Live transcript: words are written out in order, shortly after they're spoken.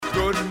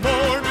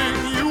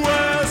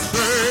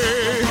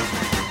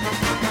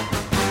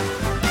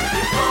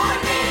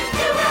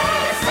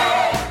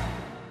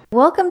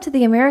Welcome to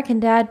the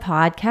American Dad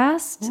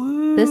Podcast.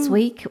 Woo. This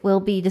week, we'll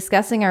be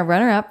discussing our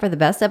runner-up for the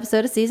best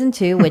episode of Season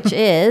 2, which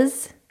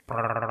is...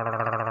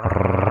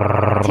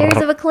 Tears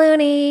of a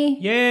Clooney.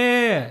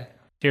 Yeah.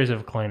 Tears of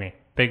a Clooney.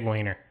 Big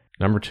wiener.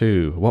 Number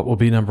 2. What will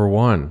be number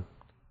 1?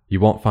 You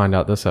won't find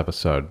out this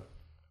episode,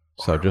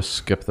 so just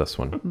skip this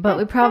one. But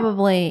you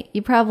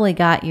probably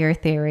got your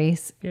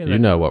theories. You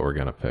know what we're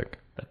going to pick.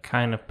 The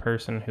kind of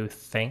person who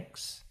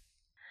thinks.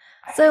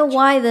 So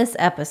why this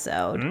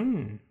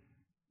episode?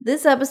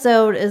 This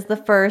episode is the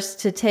first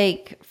to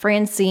take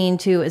Francine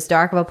to as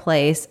dark of a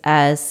place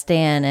as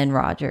Stan and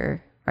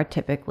Roger are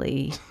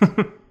typically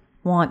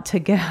want to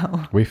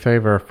go. We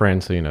favor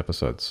Francine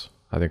episodes.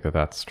 I think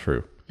that's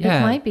true. Yeah,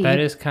 it might be. That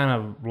is kind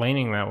of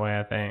leaning that way,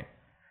 I think.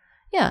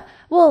 Yeah.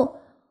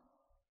 Well,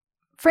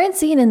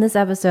 Francine in this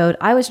episode,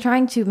 I was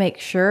trying to make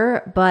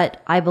sure,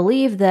 but I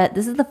believe that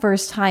this is the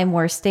first time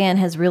where Stan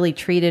has really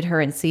treated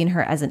her and seen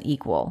her as an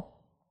equal.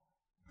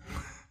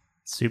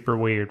 Super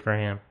weird for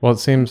him. Well, it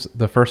seems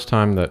the first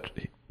time that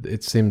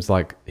it seems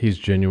like he's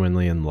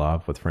genuinely in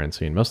love with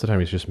Francine. Most of the time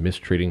he's just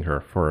mistreating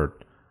her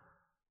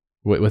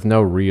with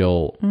no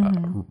real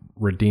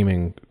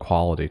redeeming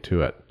quality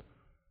to it.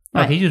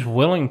 Right. He's just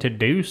willing to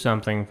do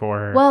something for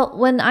her. Well,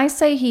 when I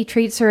say he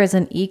treats her as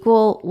an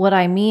equal, what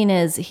I mean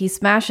is he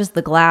smashes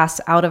the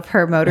glass out of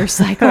her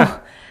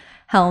motorcycle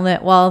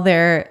helmet while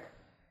they're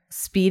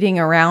speeding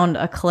around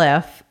a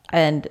cliff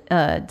and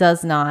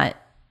does not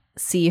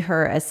see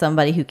her as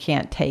somebody who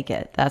can't take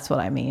it. That's what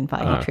I mean by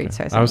he treats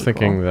her as an equal. I was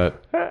thinking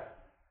that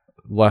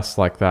less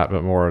like that,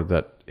 but more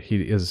that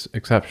he is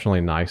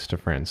exceptionally nice to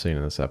Francine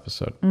in this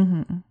episode.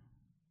 Mm-hmm.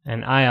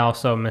 And I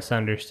also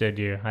misunderstood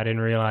you. I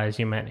didn't realize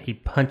you meant he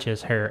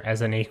punches her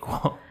as an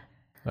equal.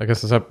 I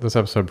guess this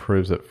episode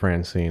proves that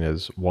Francine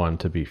is one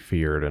to be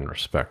feared and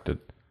respected.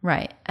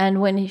 Right. And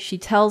when she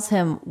tells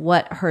him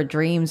what her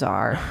dreams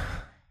are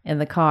in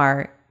the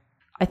car,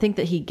 I think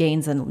that he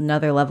gains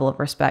another level of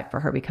respect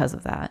for her because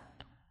of that.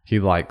 He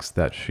likes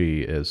that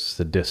she is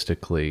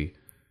sadistically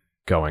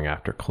going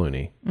after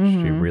Clooney.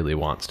 She really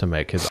wants to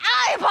make his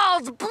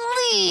eyeballs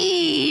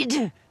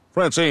bleed!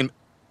 Francine,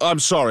 I'm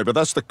sorry, but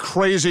that's the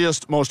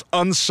craziest, most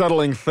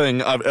unsettling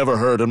thing I've ever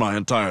heard in my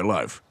entire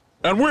life.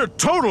 And we're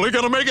totally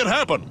gonna make it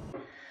happen!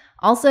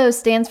 Also,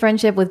 Stan's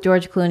friendship with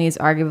George Clooney is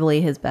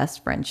arguably his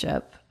best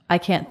friendship. I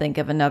can't think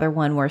of another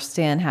one where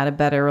Stan had a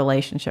better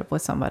relationship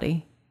with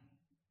somebody.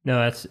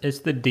 No, it's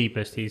the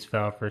deepest he's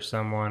felt for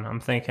someone.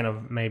 I'm thinking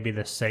of maybe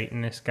the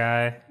Satanist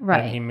guy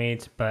right. that he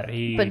meets, but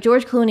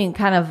George Clooney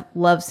kind of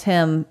loves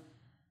him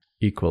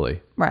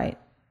equally. Right.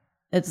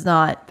 It's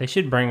not... They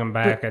should bring him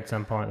back at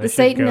some point. The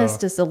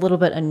Satanist is a little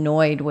bit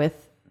annoyed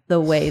with the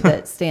way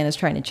that Stan is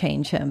trying to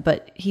change him,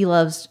 but he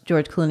loves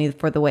George Clooney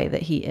for the way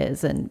that he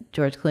is, and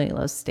George Clooney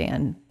loves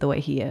Stan the way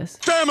he is.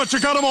 Damn it, you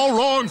got him all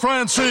wrong,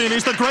 Francine.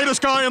 He's the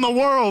greatest guy in the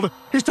world.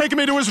 He's taking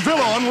me to his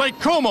villa on Lake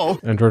Como.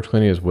 And George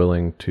Clooney is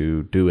willing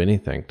to do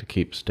anything to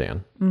keep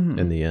Stan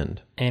in the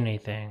end.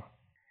 Anything.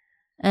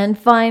 And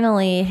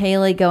finally,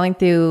 Haley going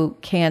through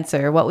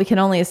cancer, what we can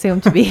only assume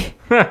to be...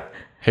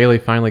 Haley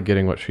finally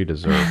getting what she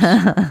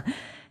deserves.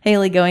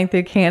 Haley going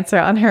through cancer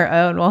on her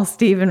own while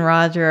Steve and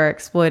Roger are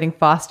exploiting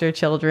foster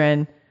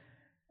children.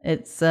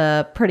 It's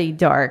pretty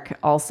dark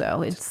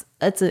also. It's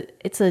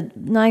a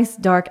nice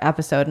dark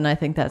episode, and I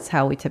think that's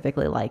how we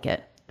typically like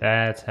it.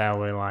 That's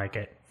how we like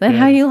it. Is that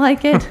how you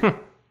like it?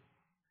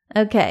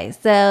 Okay,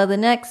 so the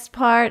next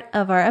part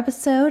of our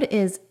episode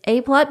is A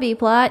plot, B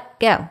plot,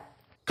 go.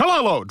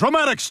 Kalalo,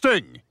 dramatic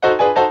sting.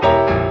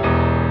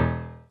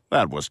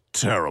 That was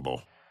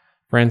terrible.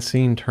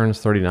 Francine turns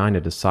 39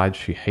 and decides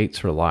she hates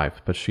her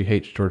life, but she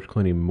hates George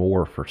Clooney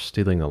more for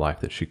stealing the life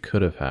that she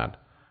could have had.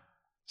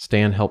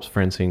 Stan helps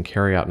Francine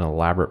carry out an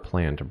elaborate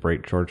plan to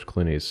break George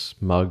Clooney's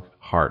smug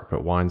heart,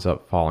 but winds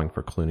up falling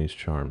for Clooney's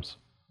charms.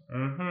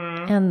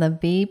 And the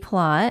B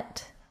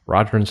plot.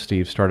 Roger and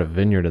Steve start a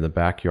vineyard in the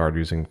backyard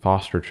using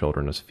foster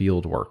children as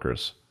field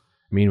workers.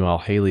 Meanwhile,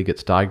 Haley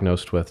gets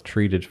diagnosed with,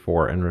 treated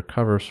for, and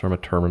recovers from a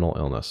terminal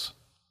illness.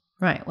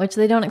 Right, which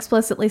they don't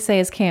explicitly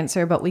say is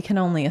cancer, but we can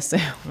only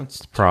assume.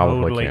 It's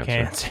probably totally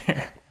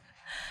cancer.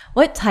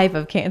 What type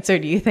of cancer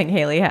do you think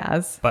Haley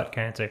has? Butt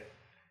cancer.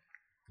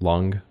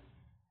 Lung.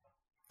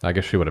 I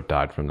guess she would have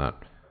died from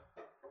that.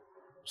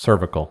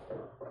 Cervical.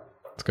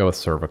 Let's go with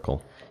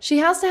cervical. She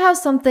has to have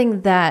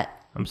something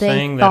that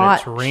they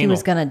thought she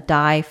was going to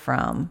die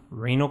from.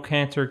 Renal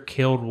cancer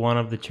killed one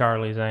of the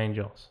Charlie's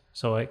Angels,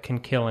 so it can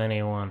kill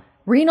anyone.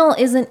 Renal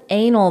isn't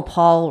anal,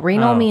 Paul.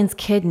 Renal means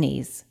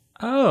kidneys.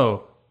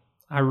 Oh,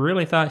 I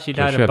really thought she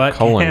died she of had butt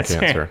colon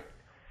cancer.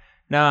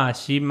 Nah,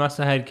 she must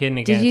have had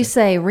kidney cancer. Did you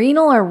say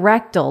renal or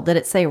rectal? Did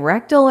it say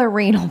rectal or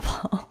renal,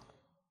 Paul?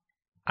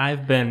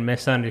 I've been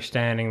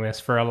misunderstanding this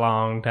for a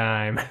long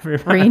time.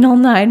 Renal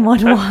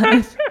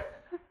 911.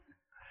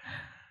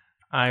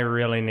 I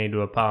really need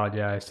to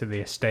apologize to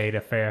the estate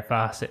of Farrah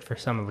Fawcett for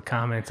some of the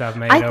comments I've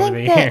made over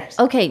the years.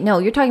 Okay, no,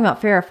 you're talking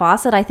about Farrah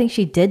Fawcett. I think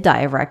she did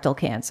die of rectal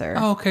cancer.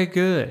 Okay,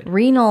 good.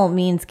 Renal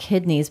means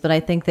kidneys, but I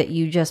think that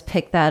you just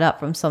picked that up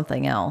from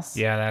something else.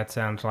 Yeah, that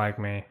sounds like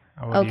me.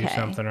 I would use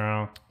something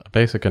wrong.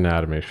 Basic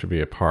anatomy should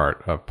be a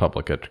part of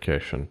public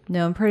education.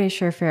 No, I'm pretty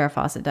sure Farrah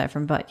Fawcett died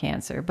from butt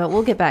cancer, but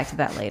we'll get back to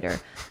that later.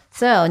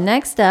 So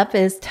next up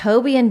is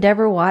Toby and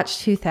Deborah Watch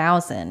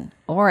 2000,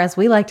 or as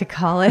we like to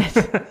call it,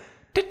 Toby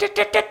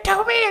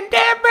and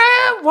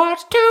Deborah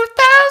Watch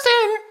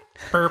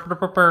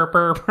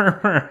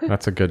 2000.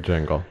 That's a good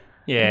jingle.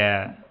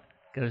 Yeah.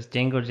 Goes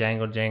jingle,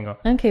 jangle, jingle.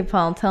 Okay,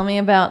 Paul, tell me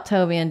about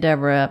Toby and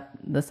Deborah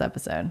this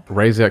episode.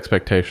 Raise the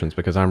expectations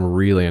because I'm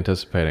really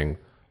anticipating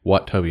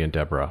what Toby and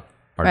Deborah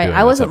are Right, doing.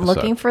 I this wasn't episode.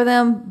 looking for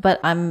them, but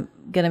I'm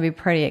going to be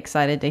pretty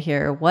excited to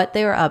hear what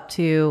they were up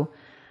to,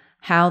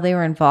 how they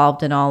were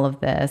involved in all of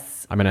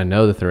this. I mean, I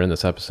know that they're in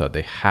this episode.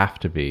 They have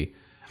to be.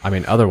 I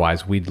mean,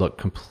 otherwise we'd look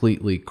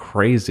completely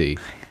crazy.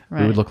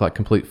 Right. We would look like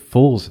complete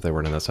fools if they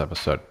weren't in this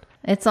episode.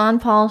 It's on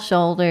Paul's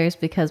shoulders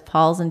because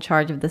Paul's in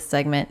charge of this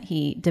segment.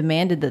 He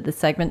demanded that the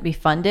segment be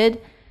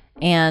funded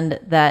and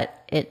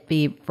that it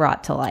be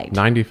brought to light.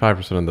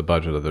 95% of the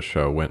budget of the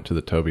show went to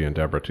the Toby and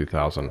Deborah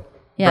 2000.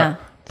 Yeah.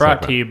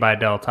 Brought to you by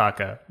Del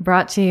Taco.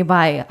 Brought to you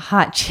by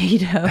Hot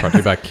Cheetos. Brought to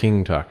you by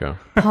King Taco.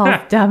 Paul's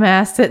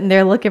dumbass sitting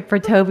there looking for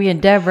Toby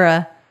and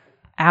Deborah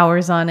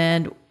hours on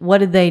end. What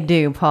did they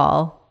do,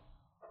 Paul?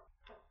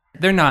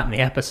 They're not in the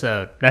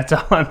episode. That's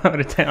all I know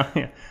to tell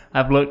you.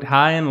 I've looked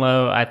high and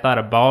low. I thought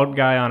a bald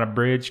guy on a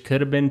bridge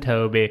could have been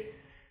Toby.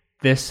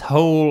 This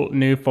whole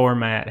new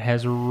format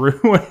has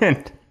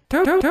ruined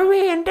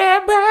Toby and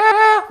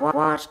Deborah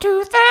Watch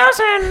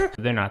 2000.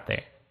 They're not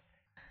there.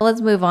 Let's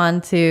move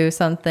on to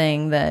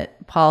something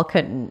that Paul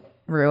couldn't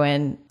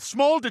ruin.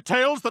 Small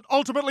details that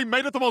ultimately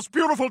made it the most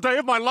beautiful day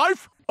of my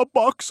life. A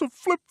box of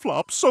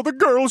flip-flops so the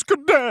girls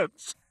could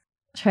dance.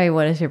 Trey,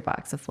 what is your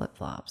box of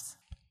flip-flops?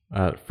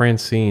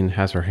 Francine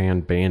has her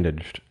hand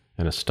bandaged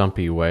in a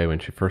stumpy way when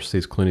she first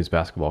sees Clooney's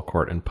basketball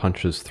court and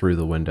punches through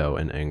the window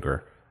in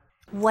anger.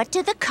 What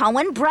do the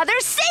Coen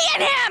brothers see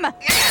in him?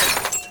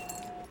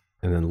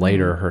 And then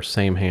later, her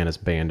same hand is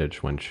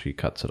bandaged when she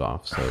cuts it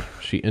off. So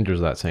she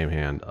injures that same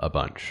hand a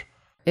bunch.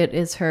 It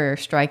is her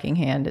striking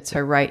hand. It's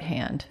her right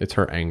hand. It's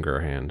her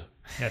anger hand.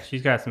 Yeah,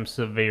 she's got some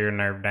severe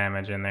nerve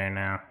damage in there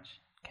now. She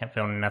can't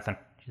feel nothing.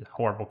 She's a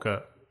horrible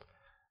cook.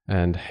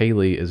 And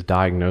Haley is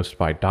diagnosed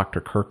by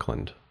Dr.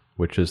 Kirkland,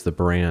 which is the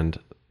brand,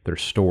 their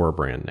store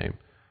brand name.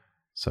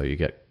 So you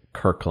get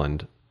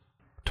Kirkland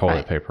toilet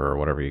Right. paper or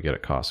whatever you get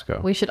at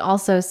Costco. We should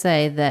also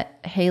say that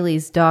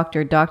Haley's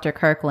doctor, Dr.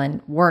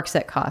 Kirkland, works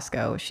at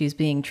Costco. She's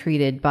being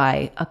treated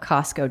by a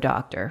Costco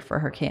doctor for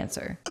her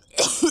cancer.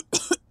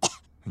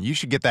 You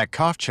should get that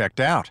cough checked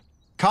out.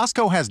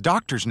 Costco has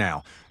doctors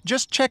now.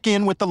 Just check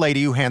in with the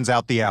lady who hands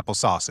out the apple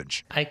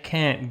sausage. I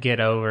can't get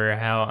over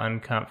how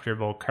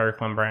uncomfortable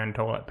Kirkland brand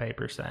toilet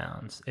paper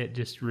sounds. It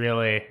just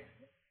really,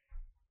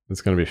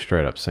 It's going to be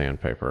straight up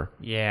sandpaper.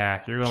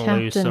 yeah, you're going to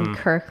lose Captain some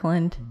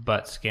Kirkland.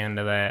 butt skin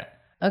to that.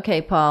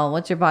 Okay, Paul,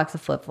 what's your box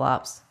of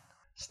flip-flops?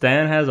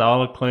 Stan has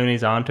all of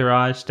Clooney's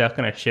entourage stuck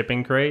in a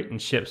shipping crate and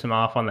ships him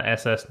off on the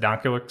SS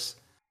Dankowicz.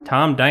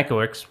 Tom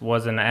Dankowicz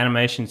was an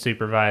animation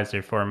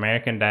supervisor for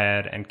American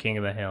Dad and King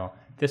of the Hill.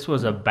 This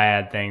was a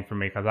bad thing for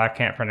me because I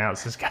can't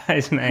pronounce this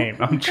guy's name.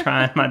 I'm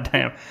trying my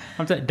damn.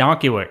 I'm saying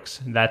Dankowicz.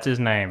 That's his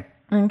name.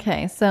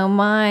 Okay, so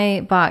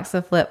my box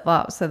of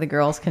flip-flops so the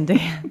girls can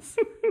dance.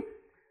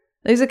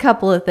 There's a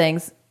couple of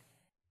things.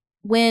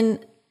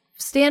 When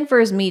Stan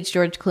first meets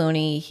George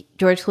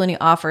Clooney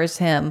offers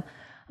him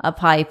a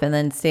pipe, and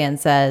then Stan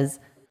says,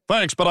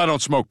 Thanks, but I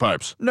don't smoke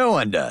pipes. No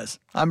one does.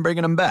 I'm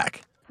bringing them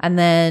back. and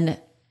then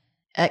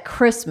at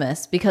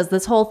Christmas, because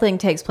this whole thing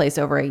takes place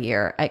over a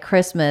year, at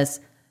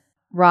Christmas,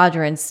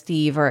 Roger and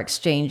Steve are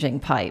exchanging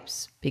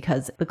pipes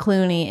because the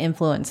Clooney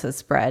influence has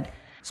spread.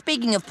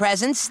 Speaking of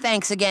presents,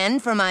 thanks again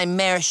for my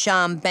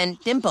Meerschaum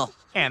bent dimple.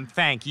 And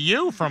thank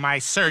you for my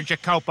Sir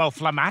Jacopo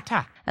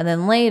Flammata. And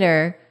then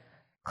later,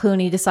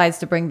 Clooney decides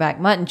to bring back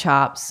mutton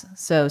chops.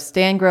 So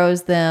Stan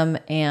grows them,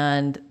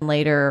 and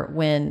later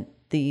when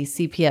the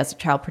CPS,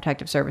 Child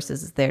Protective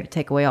Services, is there to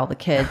take away all the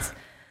kids,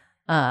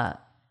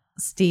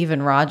 Steve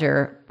and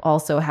Roger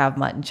also have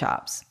mutton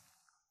chops.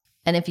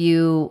 And if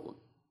you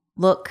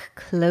look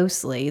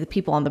closely, the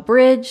people on the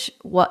bridge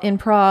in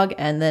Prague,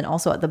 and then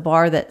also at the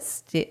bar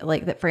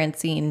that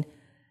Francine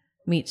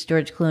meets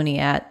George Clooney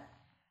at,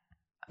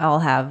 all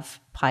have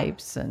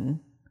pipes and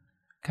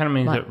Kind of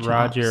means mutton that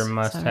Roger chops,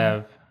 must so-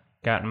 have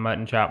gotten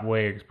mutton chop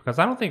wigs because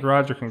I don't think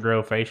Roger can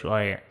grow facial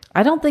hair.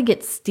 I don't think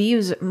it's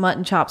Steve's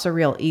mutton chops are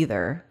real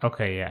either.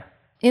 Okay, yeah.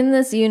 In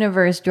this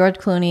universe, George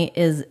Clooney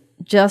is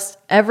just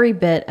every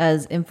bit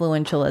as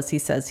influential as he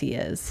says he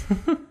is.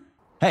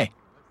 Hey,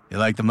 you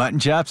like the mutton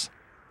chops?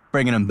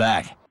 Bringing them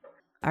back.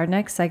 Our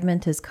next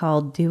segment is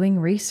called Doing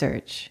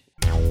Research.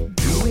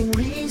 Doing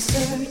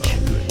research.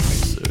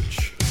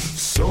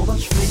 So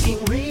much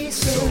freaking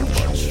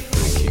research.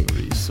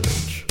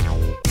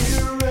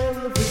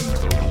 Irrelevant.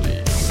 Totally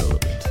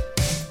irrelevant.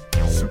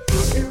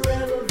 Super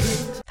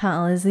irrelevant.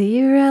 Paul is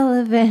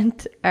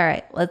irrelevant. All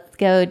right, let's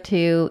go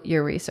to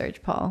your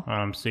research, Paul.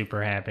 I'm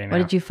super happy now. What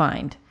did you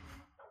find?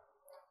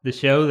 The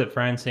show that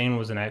Francine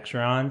was an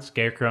extra on,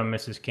 Scarecrow and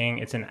Mrs. King,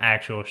 it's an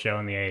actual show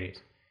in the 80s.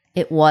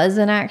 It was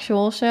an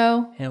actual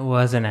show? It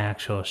was an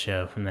actual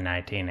show from the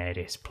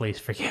 1980s. Please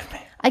forgive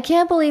me. I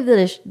can't believe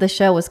that the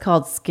show was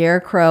called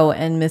Scarecrow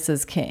and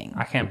Mrs. King.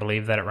 I can't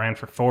believe that it ran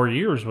for 4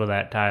 years with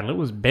that title. It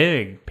was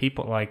big.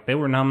 People, like, they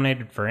were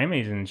nominated for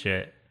Emmys and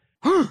shit.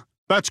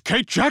 That's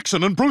Kate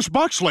Jackson and Bruce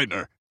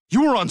Boxleitner.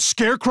 You were on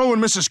Scarecrow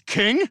and Mrs.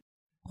 King?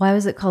 Why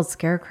was it called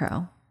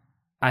Scarecrow?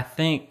 I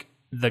think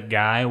the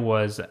guy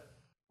was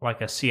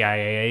like a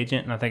CIA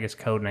agent, and I think his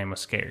code name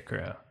was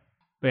Scarecrow.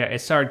 But yeah,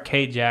 it starred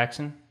Kate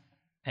Jackson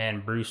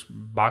and Bruce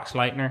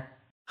Boxleitner.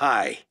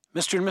 Hi,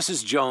 Mr. and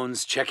Mrs.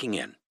 Jones checking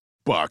in.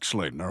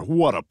 Boxleitner,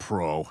 what a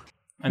pro.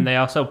 And they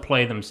also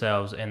play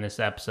themselves in this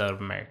episode of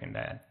American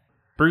Dad.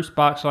 Bruce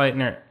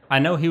Boxleitner, I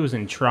know he was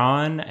in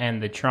Tron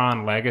and the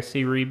Tron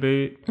Legacy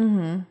reboot.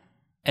 Mm-hmm.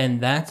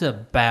 And that's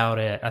about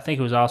it. I think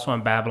he was also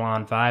in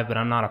Babylon 5, but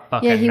I'm not a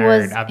fucking Yeah, he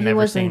nerd. was. He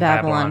was in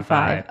Babylon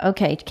 5.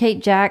 Okay,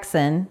 Kate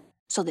Jackson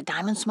So the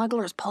diamond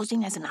smuggler is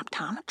posing as an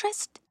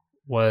optometrist?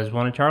 Was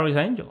one of Charlie's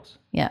Angels.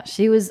 Yeah,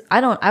 she was.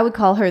 I would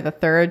call her the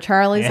third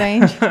Charlie's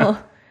Angel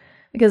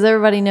because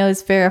everybody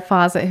knows Farrah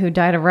Fawcett, who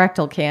died of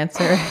rectal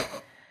cancer,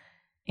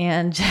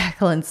 and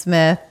Jacqueline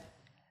Smith,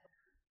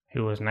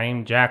 who was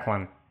named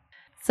Jacqueline.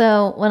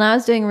 So when I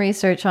was doing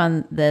research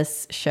on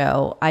this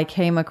show, I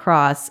came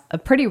across a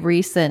pretty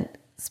recent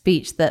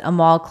speech that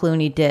Amal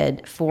Clooney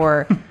did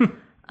for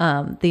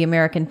the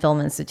American Film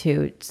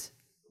Institute's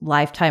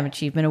Lifetime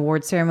Achievement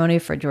Award ceremony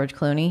for George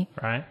Clooney.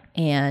 Right.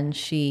 And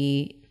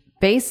she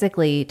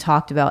basically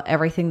talked about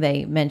everything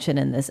they mentioned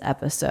in this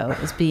episode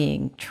as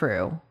being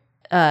true.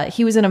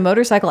 He was in a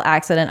motorcycle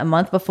accident a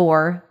month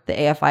before the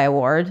AFI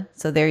award.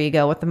 So there you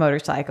go with the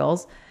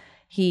motorcycles.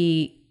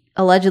 He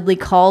allegedly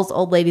calls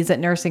old ladies at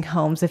nursing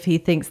homes if he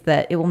thinks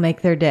that it will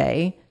make their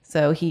day.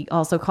 So he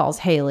also calls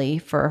Haley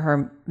for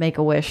her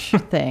Make-A-Wish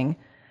thing.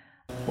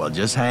 Well,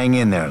 just hang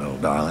in there, little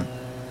darling.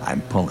 I'm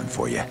pulling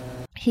for you.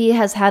 He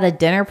has had a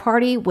dinner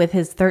party with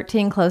his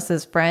 13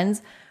 closest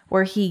friends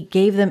where he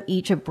gave them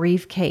each a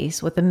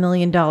briefcase with $1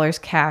 million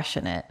cash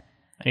in it.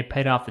 And he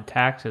paid off the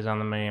taxes on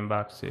the $1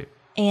 million too.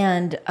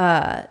 And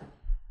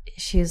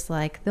she's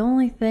like, the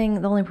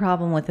only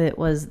problem with it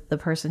was the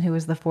person who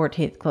was the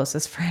 14th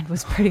closest friend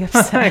was pretty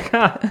upset. Oh my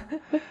God.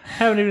 I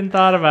haven't even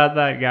thought about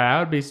that guy. I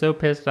would be so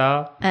pissed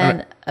off.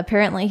 And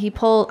apparently he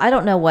pulled, I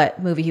don't know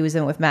what movie he was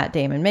in with Matt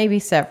Damon, maybe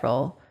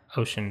several.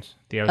 Oceans.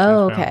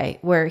 Oh, okay.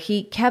 Where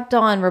he kept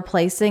on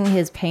replacing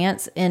his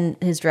pants in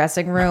his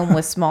dressing room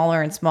with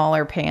smaller and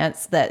smaller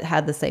pants that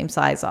had the same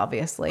size,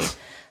 obviously.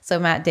 So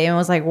Matt Damon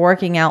was like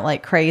working out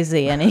like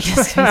crazy and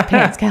his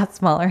pants got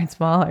smaller and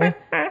smaller.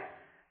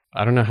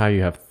 I don't know how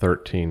you have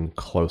 13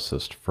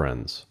 closest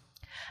friends.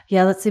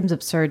 Yeah, that seems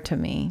absurd to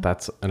me.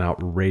 That's an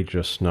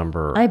outrageous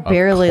number. I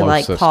barely of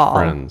like Paul.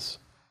 Friends.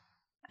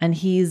 And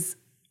he's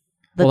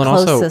the and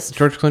closest. Also,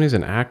 George Clooney's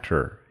an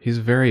actor. He's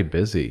very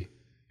busy.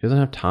 He doesn't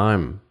have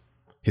time.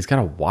 He's got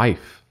a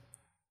wife.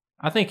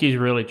 I think he's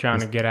really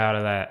trying to get out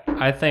of that.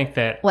 I think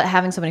that... What,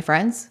 having so many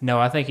friends? No,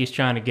 I think he's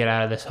trying to get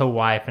out of this whole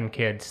wife and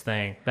kids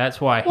thing. That's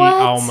why he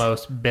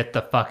almost bit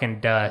the fucking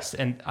dust.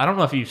 And I don't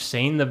know if you've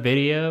seen the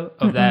video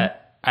of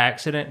that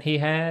accident he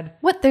had.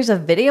 What, there's a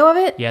video of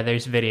it? Yeah,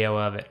 there's video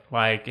of it.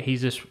 Like,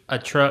 a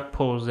truck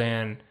pulls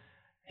in.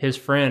 His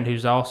friend,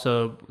 who's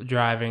also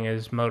driving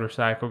his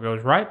motorcycle,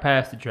 goes right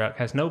past the truck,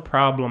 has no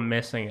problem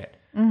missing it.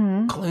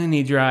 Mm-hmm.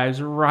 Clooney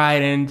drives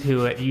right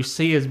into it. You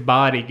see his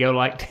body go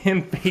like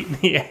 10 feet in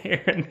the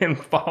air and then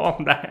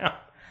fall down.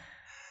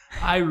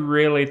 I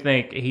really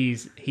think he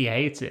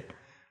hates it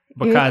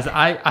because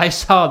I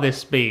saw this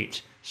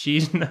speech.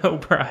 She's no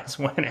prize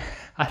winner.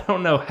 I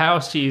don't know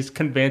how she's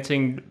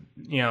convincing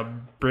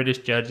British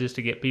judges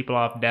to get people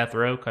off death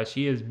row because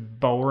she is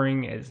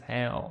boring as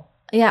hell.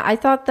 Yeah, I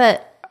thought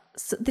that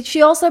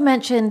she also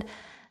mentioned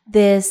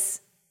this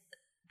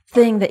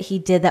thing that he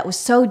did that was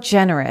so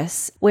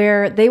generous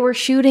where they were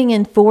shooting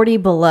in 40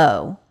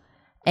 below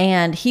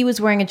and he was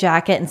wearing a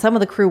jacket and some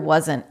of the crew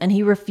wasn't, and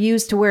he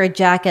refused to wear a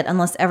jacket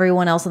unless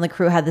everyone else in the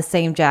crew had the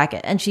same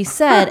jacket. And she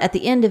said at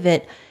the end of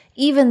it,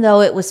 even though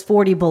it was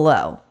 40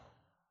 below.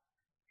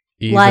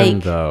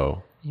 Even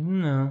though.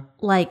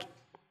 Like,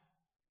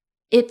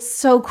 it's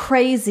so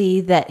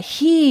crazy that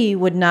he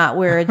would not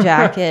wear a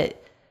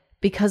jacket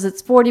because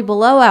it's 40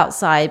 below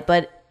outside,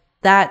 but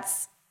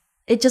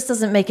it just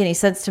doesn't make any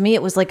sense to me.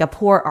 It was like a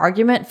poor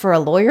argument for a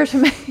lawyer to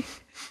make.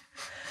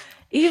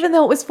 Even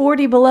though it was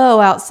 40 below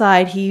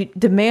outside, he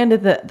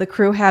demanded that the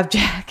crew have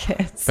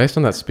jackets. Based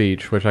on that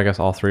speech, which I guess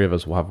all three of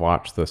us will have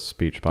watched this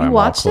speech by Amal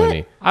watched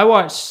Clooney. It? I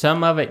watched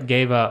some of it,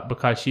 gave up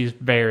because she's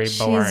very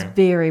boring. She's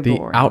very the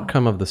boring.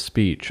 Outcome of the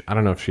speech, I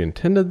don't know if she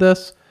intended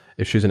this,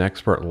 if she's an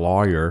expert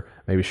lawyer,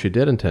 maybe she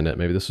did intend it,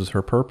 maybe this was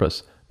her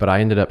purpose. But I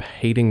ended up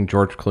hating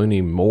George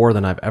Clooney more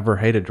than I've ever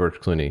hated George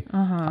Clooney.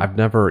 I've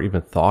never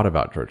even thought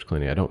about George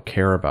Clooney. I don't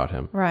care about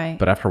him. Right.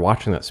 But after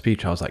watching that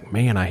speech, I was like,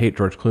 man, I hate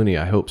George Clooney.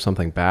 I hope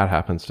something bad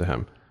happens to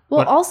him.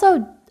 Well,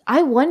 also,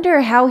 I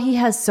wonder how he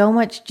has so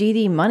much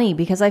GD money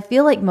because I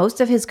feel like most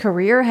of his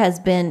career has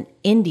been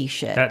indie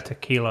shit. That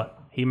tequila.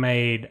 He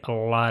made a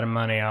lot of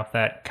money off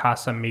that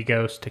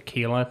Casamigos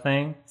tequila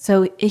thing.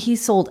 So he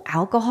sold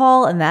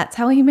alcohol, and that's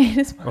how he made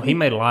his money? Well, he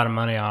made a lot of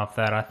money off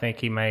that. I think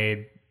he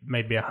made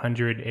maybe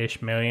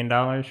 $100-ish million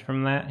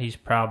from that. He's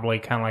probably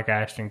kind of like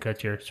Ashton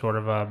Kutcher, sort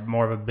of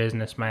more of a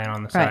businessman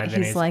on the side.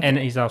 He's like and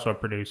he's also a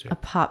producer. A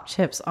Pop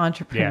Chips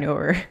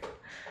entrepreneur. Yeah.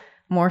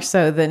 More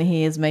so than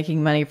he is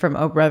making money from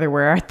Oh Brother,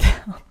 Where Art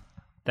Thou?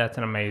 That's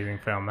an amazing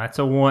film. That's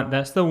the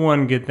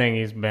one good thing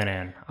he's been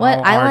in. What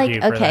I'll I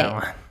argue like, for that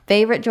one.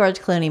 Favorite George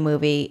Clooney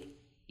movie.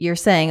 You're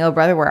saying Oh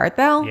Brother, Where Art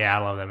Thou? Yeah,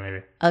 I love that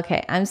movie.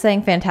 Okay, I'm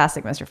saying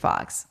Fantastic Mr.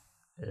 Fox.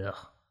 Ugh.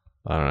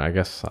 I don't know. I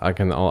guess I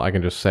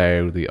can just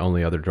say the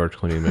only other George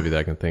Clooney movie that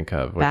I can think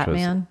of, which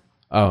Batman.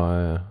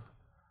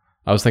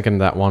 I was thinking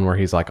that one where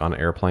he's like on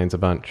airplanes a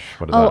bunch.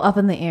 What is that? Up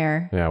in the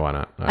Air. Yeah, why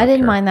not? I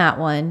didn't mind that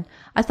one.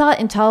 I thought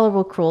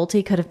Intolerable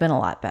Cruelty could have been a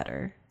lot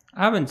better.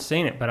 I haven't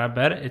seen it, but I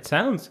bet it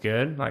sounds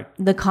good. Like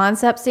the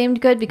concept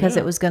seemed good because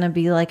it was going to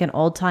be like an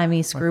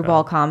old-timey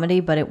screwball comedy,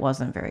 but it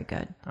wasn't very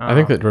good. I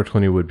think that George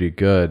Clooney would be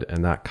good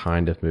in that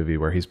kind of movie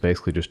where he's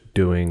basically just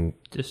doing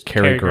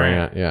Cary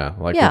Grant. Yeah,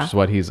 which is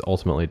what he's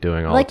ultimately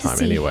doing all the time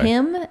anyway. I like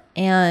to see him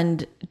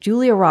and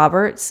Julia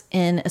Roberts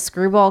in a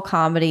screwball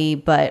comedy,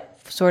 but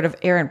sort of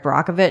Erin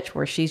Brockovich,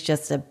 where she's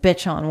just a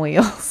bitch on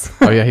wheels.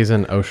 Oh yeah, he's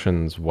in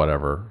Ocean's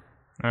whatever.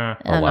 I'm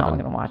not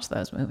going to watch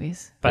those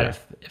movies. But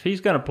if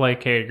he's going to play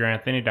Cary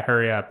Grant, they need to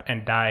hurry up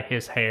and dye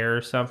his hair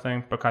or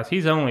something, because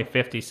he's only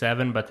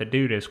 57, but the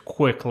dude is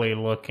quickly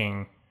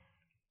looking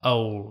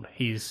old.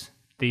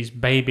 These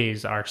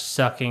babies are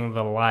sucking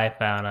the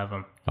life out of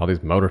him. All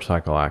these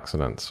motorcycle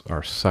accidents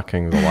are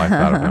sucking the life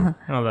out of him.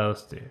 How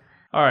those do.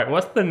 All right,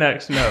 what's the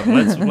next note?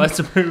 Let's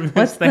move this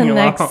what's thing along.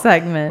 What's the next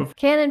segment?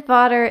 Cannon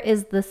Fodder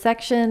is the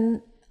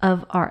section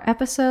of our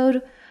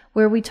episode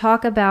where we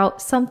talk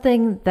about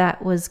something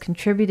that was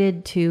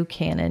contributed to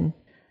canon.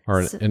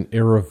 Or an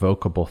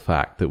irrevocable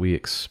fact that we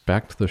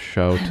expect the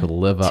show to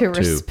live up to.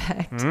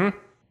 Respect.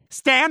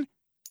 Stan,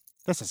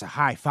 this is a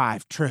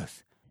high-five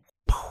truth.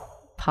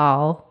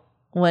 Paul,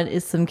 what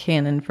is some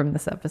canon from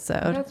this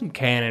episode? I got some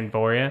canon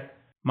for you.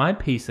 My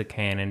piece of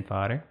cannon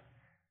fodder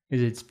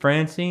is it's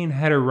Francine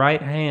had her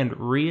right hand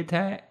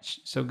reattached.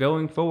 So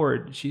going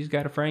forward, she's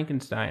got a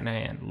Frankenstein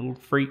hand, a little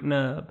freak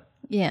nub.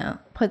 Yeah,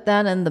 put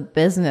that in the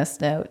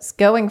business notes.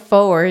 Going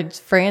forward,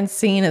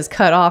 Francine has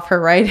cut off her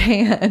right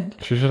hand.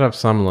 She should have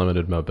some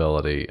limited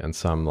mobility and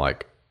some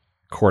like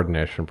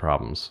coordination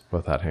problems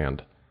with that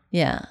hand.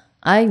 Yeah,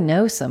 I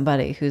know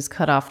somebody who's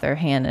cut off their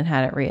hand and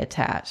had it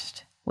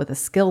reattached with a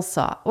skill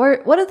saw. Or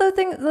what are the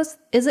things?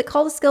 Is it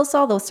called a skill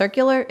saw? The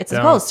circular? It's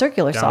called a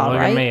circular saw, don't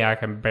look right? at me. I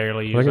can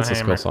barely use I think a it's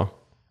hammer. a skill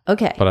saw.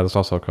 Okay. But it's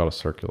also called a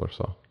circular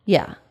saw.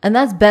 Yeah, and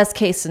that's best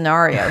case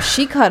scenario.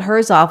 She cut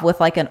hers off with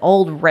like an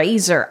old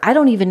razor. I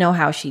don't even know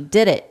how she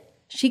did it.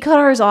 She cut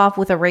hers off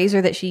with a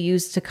razor that she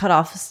used to cut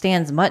off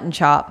Stan's mutton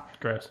chop.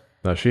 Gross.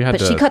 No, she had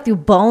But she cut through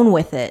bone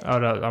with it. Oh,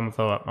 no, I'm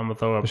gonna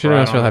throw up. She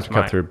didn't necessarily have to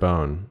cut through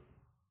bone.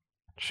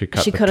 She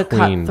cut. She could have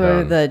cut through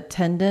bone. the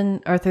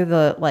tendon or through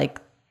the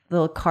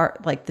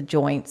the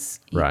joints.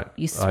 Right.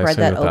 You I spread assume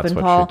that that open, that's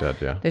what Paul. she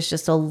did, yeah. There's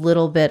just a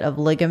little bit of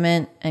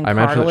ligament and I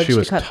imagine that cartilage she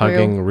was to cut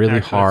tugging through. really Actually,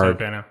 it's hard,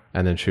 okay now.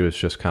 and then she was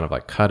just kind of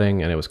like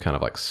cutting, and it was kind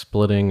of like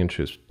splitting, and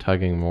she was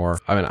tugging more.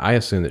 I mean, I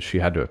assume that she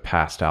had to have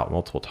passed out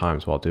multiple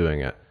times while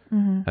doing it,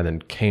 and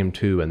then came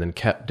to, and then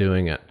kept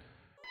doing it.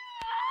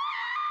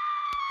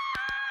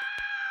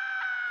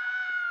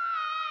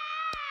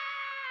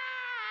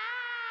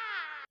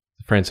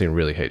 Francine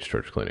really hates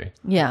George Clooney.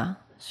 Yeah,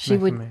 she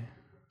would.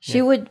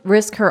 She would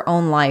risk her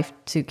own life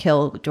to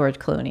kill George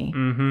Clooney.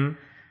 Mm-hmm.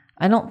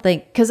 I don't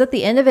think, because at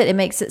the end of it, it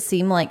makes it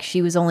seem like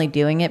she was only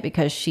doing it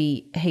because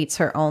she hates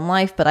her own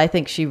life, but I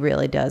think she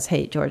really does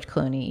hate George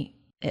Clooney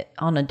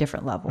on a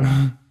different level.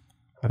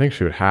 I think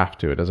she would have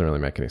to. It doesn't really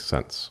make any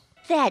sense.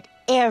 That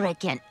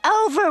arrogant,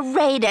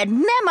 overrated,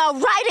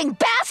 memo-writing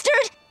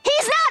bastard!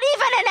 He's not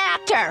even an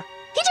actor!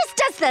 He just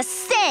does the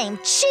same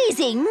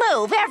cheesy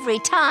move every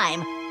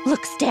time.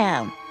 Looks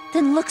down,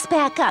 then looks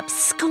back up,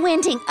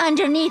 squinting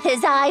underneath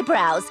his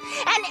eyebrows,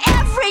 and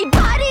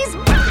everybody's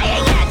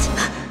buying it!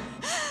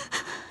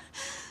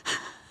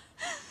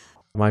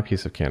 My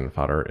piece of cannon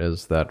fodder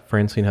is that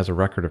Francine has a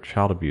record of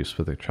child abuse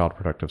with the Child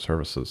Protective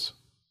Services.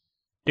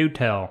 Do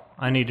tell.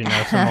 I need to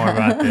know some more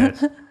about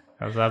this,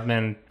 because I've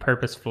been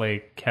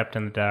purposefully kept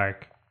in the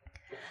dark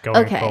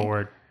going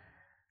forward.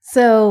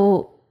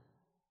 So,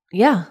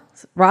 yeah,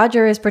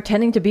 Roger is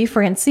pretending to be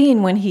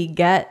Francine when he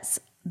gets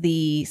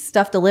the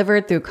stuff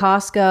delivered through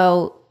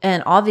Costco,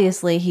 and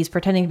obviously he's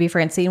pretending to be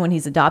Francine when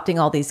he's adopting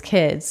all these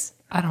kids.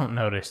 I don't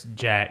notice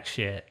jack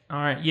shit. All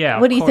right, yeah.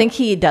 What do you think,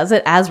 he does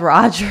it as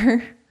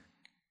Roger?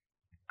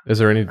 Is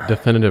there any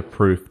definitive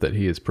proof that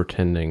he is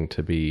pretending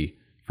to be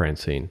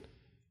Francine?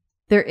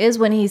 There is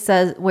when he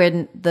says,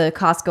 when the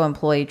Costco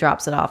employee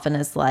drops it off and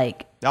is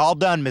like, All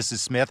done, Mrs.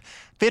 Smith.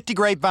 50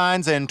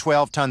 grapevines and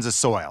 12 tons of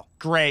soil.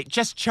 Great,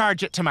 just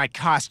charge it to my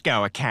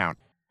Costco account.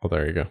 Well,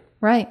 there you go.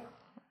 right.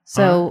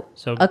 So,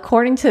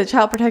 according to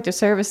Child Protective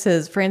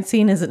Services,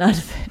 Francine is an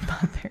unfit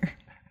mother.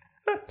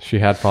 She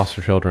had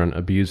foster children,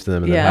 abused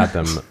them, and then had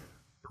them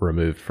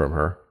removed from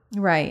her.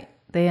 Right.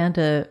 They had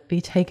to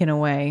be taken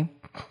away.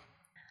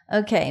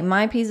 Okay,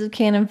 my piece of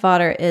cannon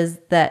fodder is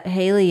that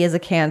Haley is a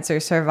cancer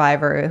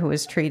survivor who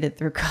was treated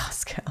through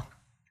Costco.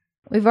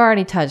 We've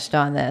already touched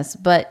on this,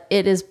 but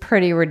it is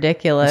pretty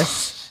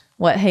ridiculous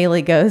what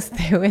Haley goes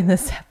through in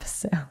this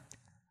episode.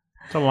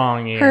 It's a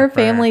long year. Her for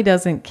family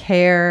doesn't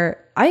care.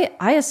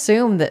 I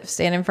assume that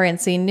Stan and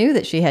Francine knew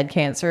that she had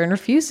cancer and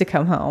refused to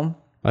come home.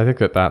 I think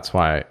that's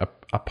why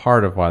a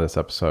part of why this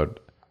episode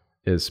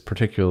is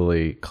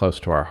particularly close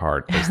to our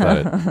heart is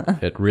that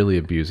it really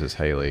abuses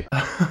Haley.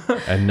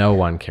 And no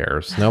one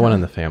cares. No one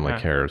in the family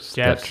cares.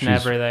 Jeff's that she's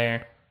never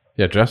there.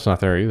 Yeah, Jeff's not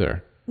there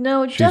either.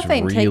 No, She's Jeff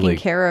ain't taking really-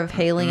 care of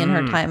Haley in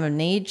her time of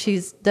need.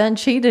 She's done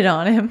cheated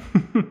on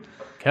him.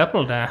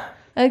 Couple times.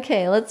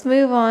 Okay, let's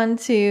move on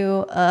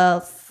to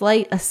a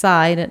slight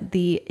aside at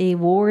the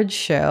awards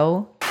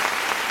show.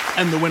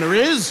 And the winner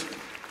is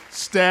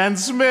Stan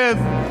Smith.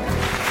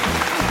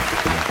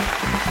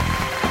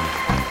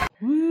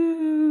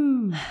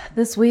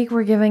 This week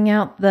we're giving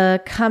out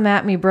the Come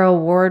At Me Bro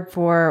Award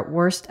for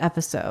Worst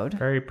Episode.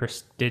 Very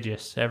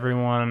prestigious.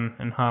 Everyone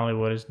in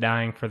Hollywood is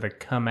dying for the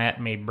Come At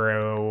Me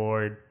Bro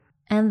Award.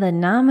 And the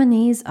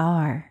nominees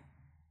are...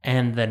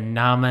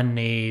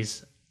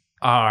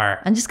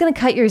 I'm just going to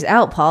cut yours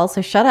out, Paul,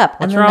 so shut up.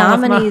 What's and the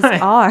wrong with nominees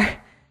mine?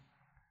 are...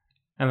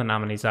 And the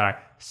nominees are...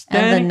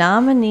 And the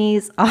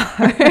nominees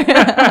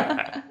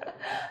are...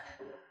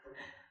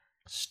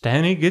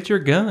 Stanny, get your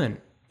gun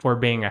for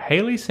being a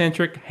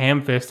Haley-centric,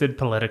 ham-fisted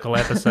political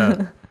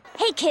episode.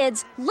 Hey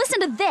kids,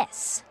 listen to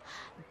this.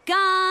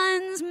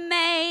 Guns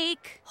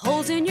make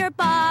holes in your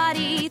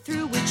body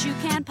through which you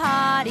can't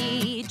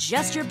potty.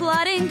 Just your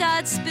blood and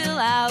guts spill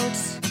out.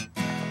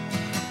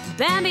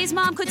 Bambi's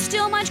mom could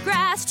still munch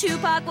grass.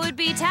 Tupac would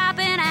be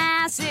tapping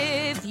ass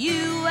if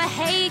you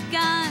hate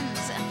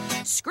guns.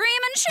 Scream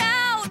and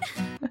shout.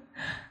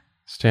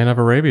 Stan of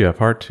Arabia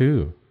Part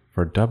 2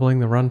 for doubling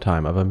the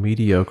runtime of a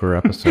mediocre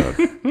episode.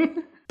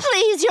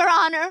 Please, Your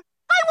Honor,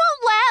 I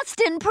won't last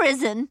in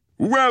prison.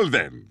 Well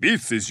then,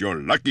 this is your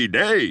lucky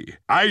day.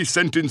 I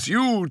sentence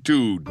you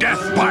to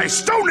death by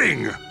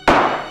stoning!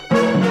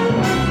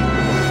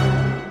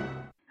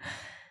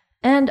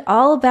 And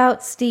All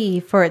About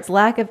Steve for its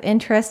lack of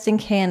interest in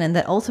canon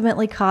that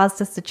ultimately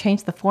caused us to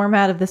change the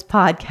format of this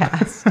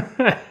podcast.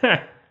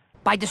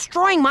 By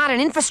destroying modern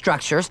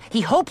infrastructures,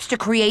 he hopes to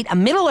create a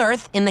Middle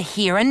Earth in the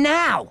here and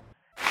now.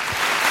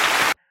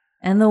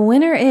 And the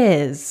winner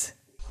is...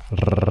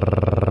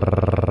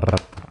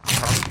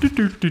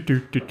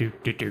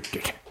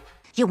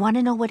 You want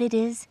to know what it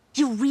is?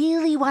 You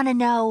really want to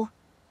know?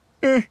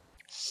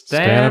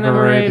 Stan of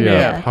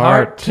Arabia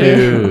Part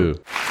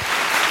 2.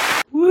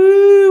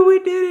 Woo, we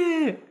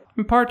did it!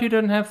 And Part 2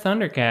 doesn't have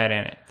Thundercat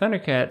in it.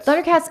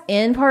 Thundercat's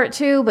in Part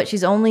 2, but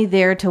she's only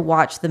there to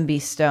watch them be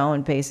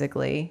stoned,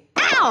 basically.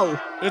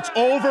 Ow! It's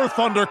over,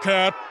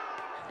 Thundercat.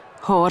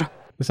 Whore.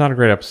 It's not a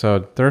great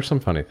episode. There are some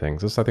funny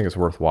things. This, I think, is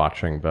worth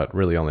watching, but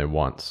really only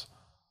once.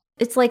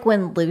 It's like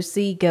when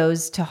Lucy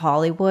goes to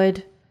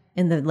Hollywood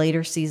in the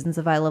later seasons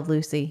of I Love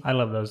Lucy. I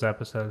love those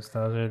episodes.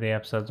 Those are the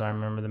episodes I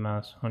remember the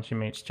most. When she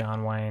meets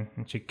John Wayne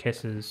and she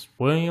kisses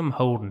William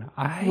Holden.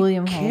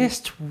 William Holden.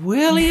 Kissed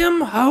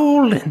William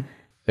Holden.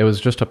 It was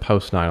just a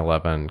post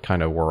 9/11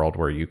 kind of world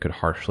where you could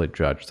harshly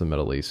judge the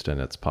Middle East and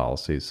its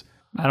policies.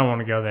 I don't want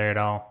to go there at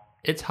all.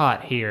 It's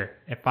hot here.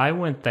 If I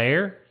went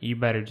there, you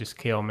better just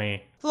kill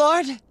me.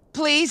 Lord,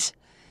 please,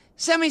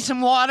 send me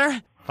some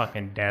water.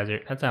 Fucking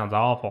desert. That sounds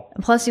awful.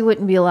 And plus, you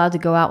wouldn't be allowed to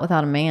go out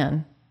without a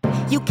man.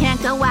 You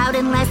can't go out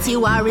unless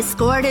you are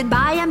escorted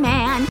by a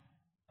man.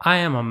 I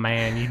am a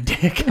man, you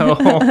dicko.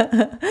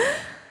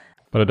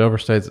 But it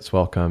overstays its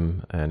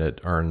welcome, and it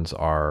earns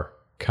our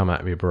Come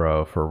At Me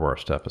Bro for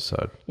worst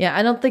episode. Yeah,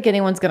 I don't think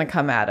anyone's going to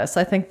come at us.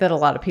 I think that a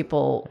lot of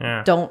people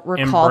don't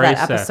recall Embrace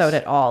that episode us.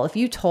 at all. If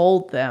you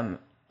told them,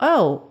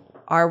 oh,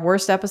 our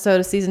worst episode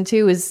of season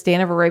 2 is Stan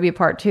of Arabia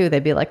Part 2,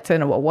 they'd be like,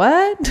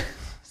 what?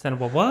 Stan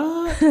of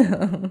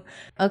what?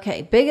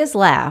 Okay, biggest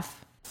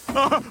laugh.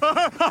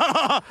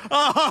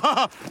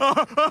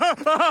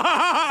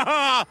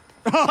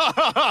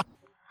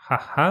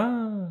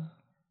 Haha.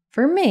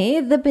 For me,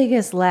 the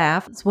biggest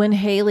laugh is when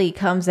Haley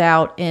comes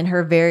out in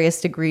her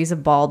various degrees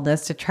of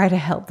baldness to try to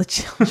help the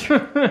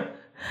children.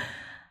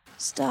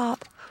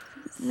 Stop.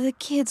 The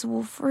kids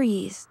will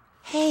freeze.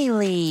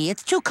 Haley,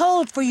 it's too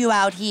cold for you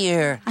out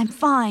here. I'm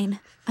fine.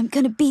 I'm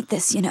gonna beat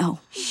this, you know.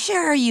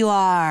 Sure you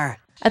are.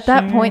 At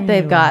that point,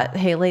 they've got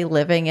Haley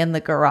living in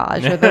the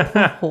garage or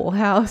the pool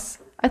house.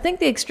 I think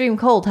the extreme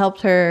cold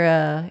helped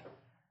her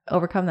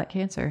overcome that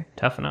cancer.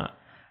 Toughen up.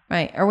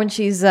 Right. Or when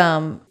she's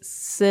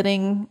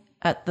sitting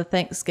at the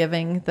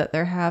Thanksgiving that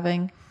they're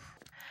having.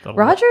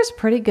 Roger's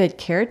pretty good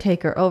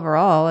caretaker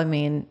overall. I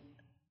mean,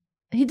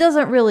 he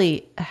doesn't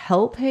really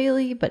help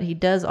Haley, but he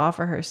does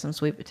offer her some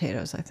sweet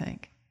potatoes, I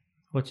think.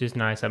 Which is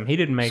nice. I mean, he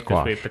didn't make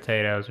the sweet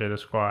potatoes or the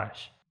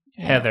squash.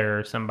 Yeah. Heather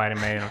or somebody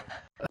made them.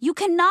 You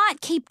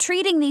cannot keep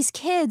treating these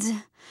kids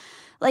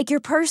like your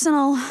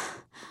personal...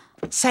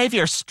 Save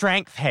your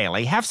strength,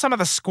 Haley. Have some of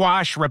the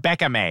squash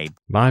Rebecca made.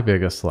 My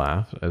biggest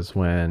laugh is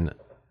when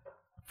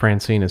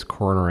Francine is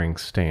cornering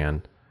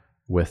Stan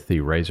with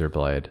the razor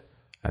blade,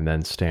 and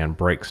then Stan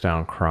breaks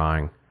down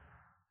crying,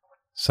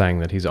 saying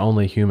that he's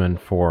only human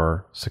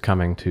for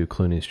succumbing to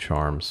Clooney's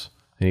charms.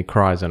 And he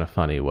cries in a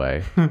funny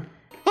way. I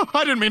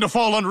didn't mean to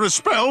fall under his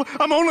spell.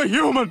 I'm only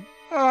human.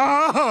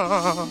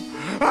 I'm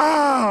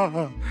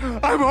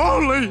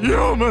only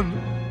human.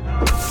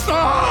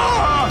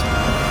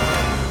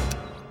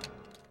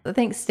 I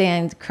think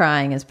Stan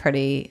crying is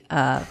pretty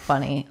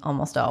funny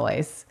almost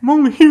always. I'm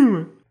only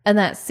human. And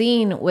that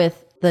scene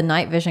with the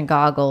night vision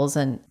goggles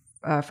and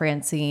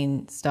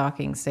Francine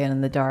stalking Stan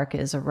in the dark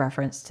is a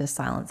reference to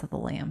Silence of the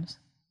Lambs.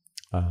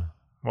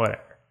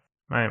 Whatever.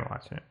 I ain't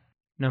watching it.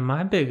 Now,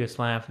 my biggest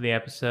laugh of the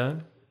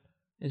episode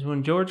is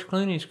when George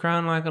Clooney's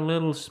crying like a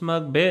little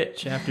smug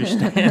bitch after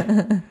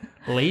Stan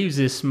leaves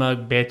his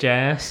smug bitch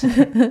ass.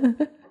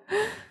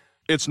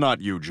 It's not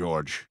you,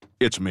 George.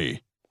 It's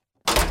me.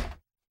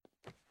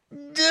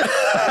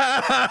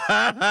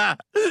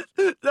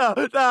 No,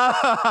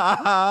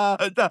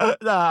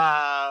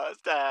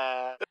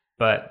 Stan.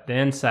 But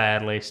then,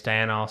 sadly,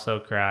 Stan also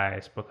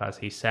cries because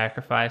he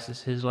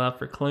sacrifices his love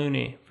for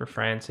Clooney for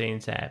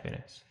Francine's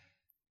happiness.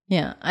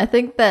 Yeah, I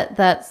think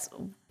that's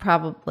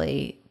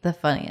probably the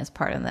funniest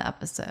part in the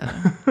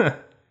episode.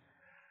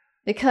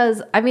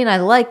 Because, I mean,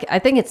 I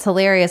think it's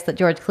hilarious that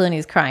George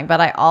Clooney's crying, but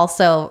I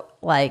also,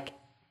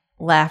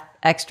 laugh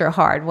extra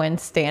hard when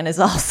Stan is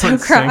also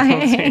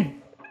crying.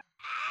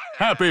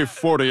 Happy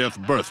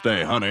 40th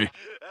birthday, honey.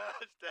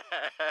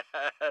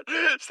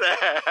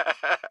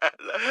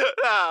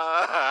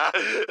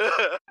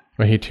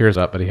 Well, he tears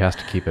up, but he has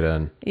to keep it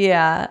in.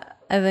 Yeah,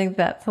 I think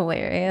that's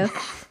hilarious.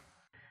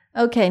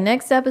 Okay,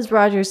 next up is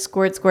Roger's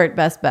squirt, squirt,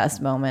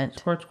 best moment.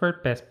 Squirt,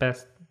 squirt,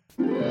 best.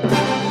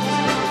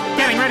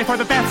 Getting ready for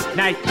the best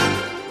night.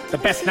 The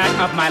best night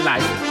of my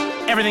life.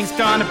 Everything's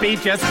gonna be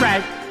just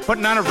right.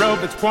 Putting on a robe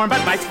that's warm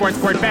but light. Squirt,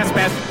 squirt, best.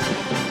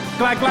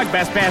 Glug, glug,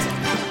 best.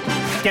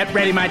 Get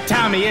ready, my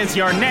Tommy is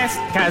your nest.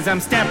 'Cause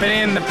I'm stepping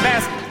in the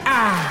best.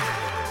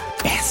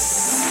 Best.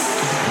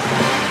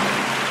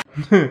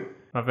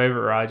 My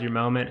favorite Roger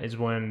moment is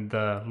when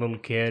the little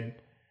kid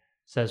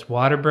says,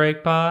 "Water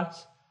break,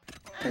 boss?"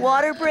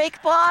 Water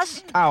break,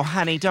 boss? Oh,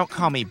 honey, don't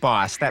call me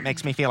boss. That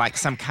makes me feel like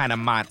some kind of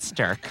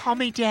monster. Call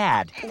me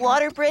Dad.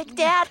 Water break,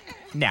 Dad?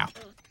 No.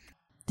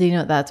 Do you know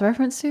what that's a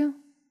reference to?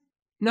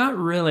 Not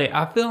really.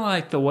 I feel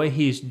like the way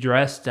he's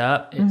dressed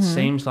up, it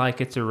seems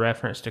like it's a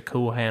reference to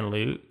Cool Hand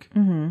Luke.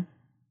 Mm-hmm.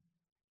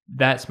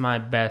 That's my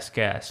best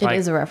guess. It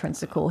is a reference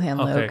to Cool Hand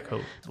Luke. Okay,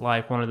 cool.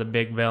 Like one of the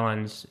big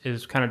villains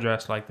is kind of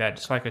dressed like that,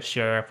 just like a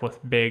sheriff with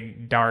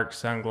big dark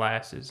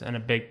sunglasses. And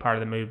a big part of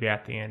the movie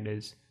at the end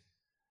is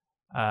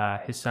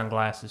his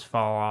sunglasses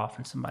fall off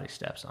and somebody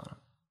steps on him.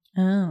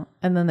 Oh,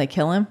 and then they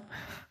kill him?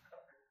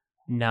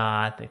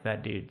 Nah, I think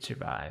that dude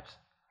survives.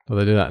 Well,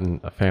 they do that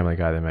in A Family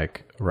Guy. They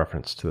make a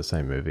reference to the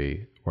same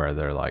movie where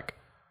they're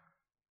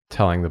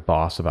telling the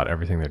boss about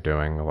everything they're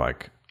doing,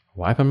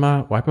 wiping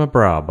my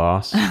brow,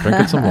 boss.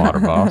 Drinking some water,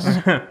 boss.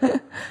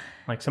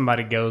 Like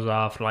somebody goes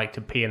off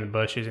to pee in the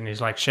bushes, and he's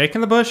like,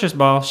 "Shaking the bushes,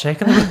 boss,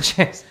 shaking the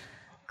bushes."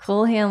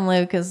 Cool Hand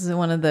Luke is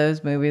one of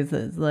those movies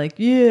that's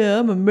yeah,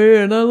 I'm a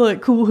man. I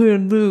like Cool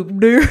Hand Luke.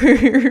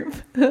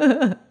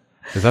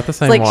 Is that the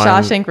same it's like one?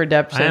 Shawshank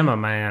Redemption. I am a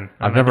man.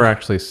 I've never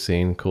actually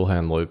seen Cool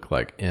Hand Luke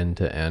end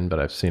to end, but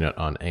I've seen it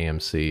on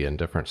AMC in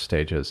different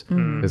stages.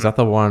 Mm-hmm. Is that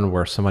the one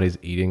where somebody's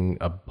eating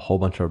a whole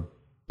bunch of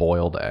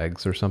boiled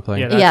eggs or something?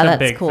 Yeah, that's a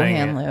big Cool thing.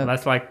 Hand Luke.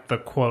 That's like the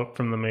quote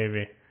from the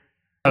movie.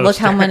 Look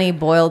how many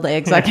boiled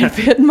eggs I can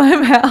fit in my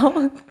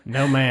mouth.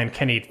 No man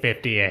can eat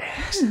 50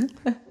 eggs.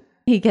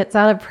 He gets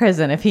out of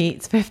prison if he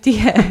eats 50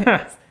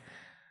 eggs.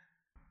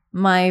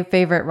 My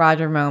favorite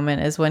Roger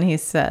moment is when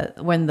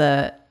when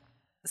the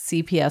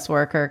CPS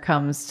worker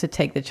comes to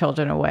take the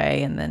children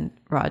away, and then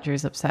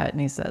Roger's upset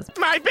and he says,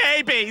 My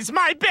babies!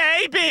 My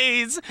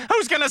babies!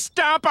 Who's gonna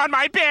stomp on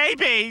my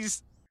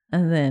babies?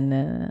 And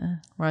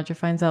then Roger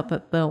finds out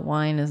that the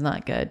wine is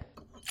not good.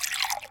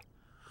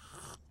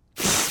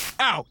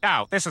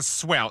 Oh, this is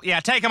swill. Yeah,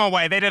 take them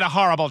away. They did a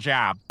horrible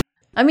job.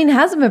 I mean, it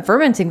hasn't been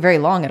fermenting very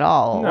long at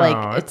all.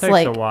 No, it's it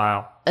takes a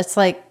while. It's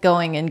like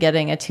going and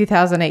getting a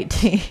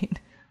 2018.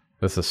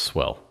 This is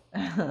swill.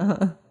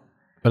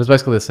 But it's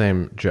basically the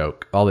same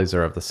joke. All these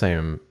are of the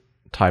same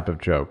type of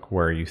joke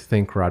where you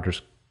think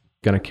Roger's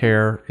going to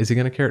care. Is he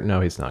going to care?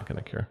 No, he's not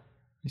going to care.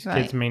 These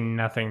kids mean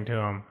nothing to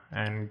him.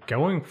 And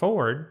going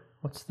forward,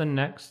 what's the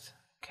next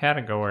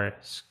category?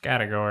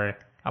 Scategory.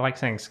 I like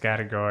saying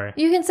scategory.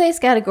 You can say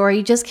scategory,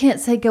 you just can't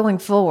say going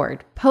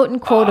forward.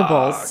 Potent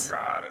quotables. Oh,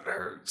 God, it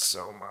hurts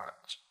so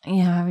much.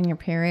 You having your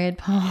period,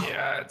 Paul?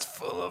 Yeah, it's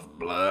full of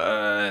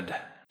blood.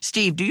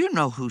 Steve, do you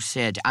know who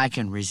said I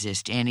can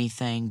resist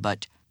anything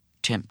but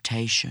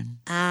temptation?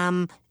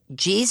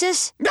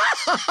 Jesus?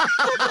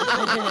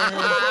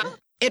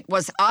 It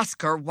was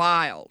Oscar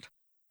Wilde.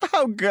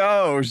 Oh,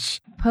 gosh.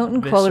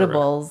 Potent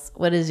quotables.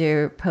 What is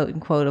your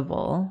potent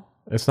quotable?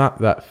 It's not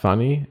that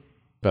funny,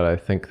 but I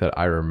think that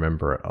I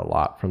remember it a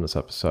lot from this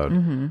episode.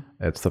 Mm-hmm.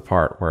 It's the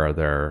part where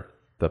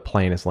the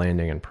plane is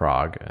landing in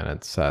Prague, and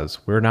it says,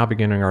 "We're now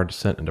beginning our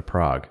descent into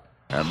Prague."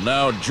 And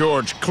now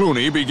George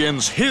Clooney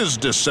begins his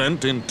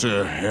descent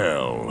into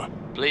hell.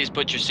 Please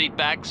put your seat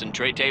backs and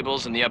tray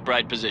tables in the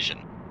upright position.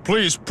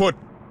 Please put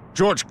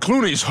George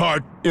Clooney's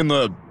heart in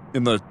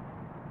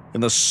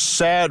the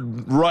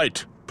sad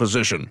right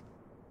position.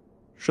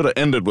 Should have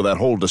ended with that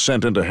whole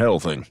descent into hell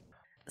thing.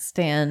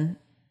 Stan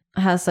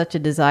has such a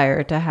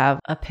desire to have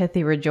a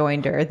pithy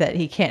rejoinder that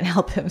he can't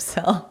help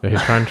himself. Yeah,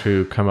 he's trying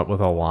to come up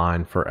with a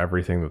line for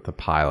everything that the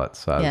pilot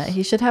says. Yeah,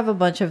 he should have a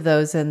bunch of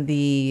those in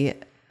the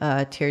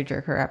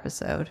tearjerker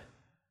episode.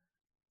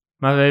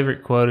 My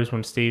favorite quote is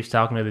when Steve's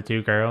talking to the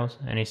two girls,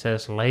 and he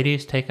says,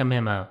 "Ladies, take a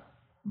memo."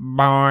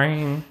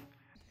 Boing.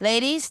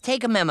 Ladies,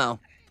 take a memo.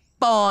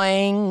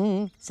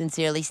 Boing.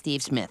 Sincerely,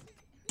 Steve Smith.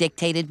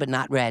 Dictated but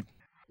not read.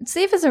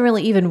 Steve isn't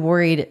really even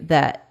worried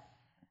that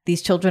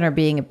these children are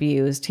being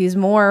abused. He's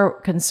more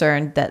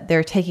concerned that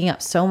they're taking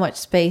up so much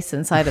space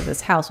inside of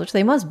this house, which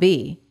they must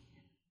be.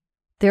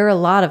 There are a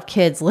lot of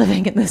kids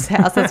living in this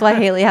house. That's why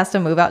Haley has to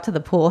move out to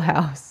the pool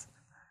house.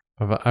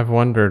 I've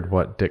wondered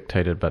what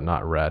dictated but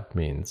not read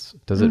means.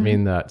 Does it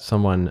mean that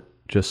someone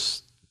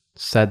just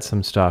said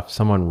some stuff,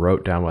 someone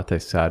wrote down what they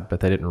said, but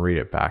they didn't read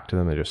it back to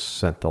them? They just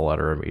sent the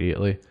letter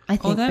immediately? I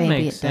think that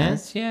maybe makes it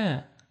sense. does.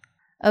 Yeah.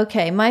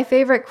 Okay, my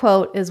favorite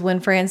quote is when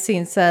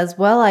Francine says,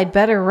 "Well, I'd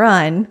better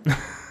run."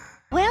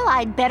 Well,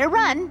 I'd better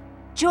run.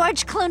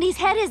 George Clooney's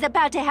head is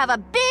about to have a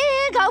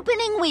big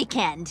opening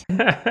weekend.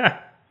 And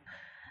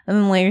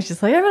then later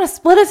she's like, "I'm going to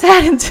split his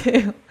head in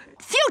two."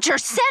 Future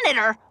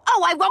senator?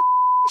 Oh, I will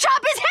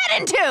chop his head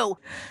in two.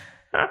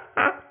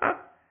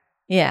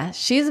 Yeah,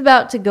 she's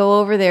about to go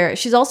over there.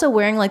 She's also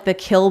wearing like the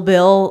Kill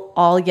Bill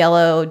all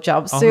yellow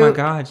jumpsuit. Oh my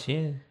God, she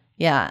is.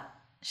 Yeah,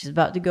 she's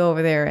about to go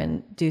over there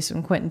and do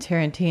some Quentin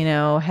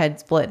Tarantino head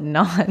splitting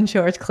on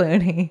George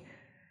Clooney.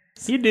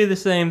 You'd do the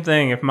same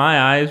thing. If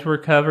my eyes were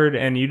covered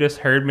and you just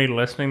heard me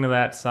listening to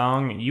that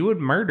song, you would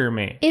murder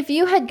me. If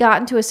you had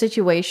gotten to a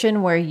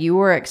situation where you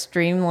were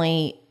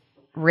extremely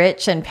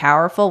rich and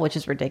powerful, which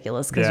is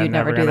ridiculous because you'd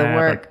never do the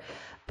work,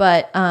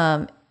 but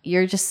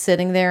you're just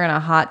sitting there in a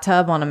hot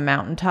tub on a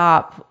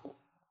mountaintop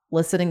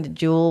listening to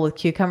Jewel with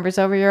cucumbers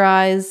over your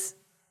eyes,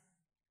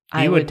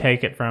 You would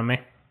take it from me.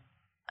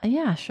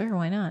 Yeah, sure,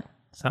 why not?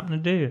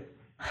 Something to do.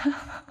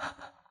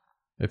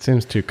 It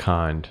seems too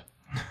kind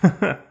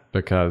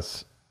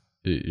because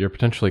you're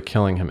potentially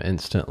killing him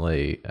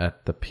instantly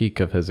at the peak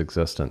of his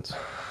existence.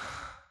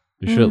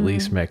 You should at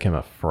least make him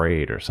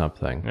afraid or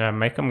something. Yeah,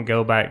 make him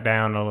go back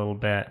down a little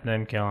bit,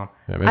 then kill him.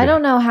 Yeah, I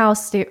don't know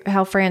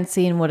how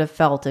Francine would have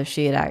felt if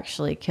she had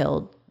actually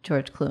killed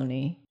George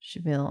Clooney.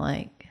 She'd be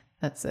like,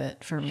 "That's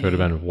it for me." Should have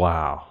been,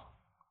 wow,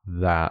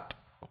 that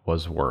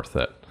was worth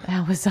it.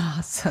 That was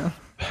awesome.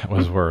 That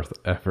was worth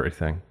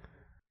everything.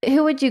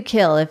 Who would you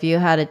kill if you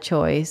had a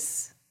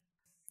choice?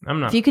 I'm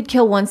not. If you could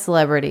kill one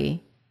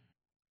celebrity.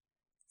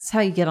 That's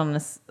how you get on an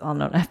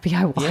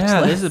FBI watch list.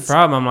 Yeah, this is the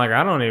problem. I'm like,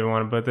 I don't even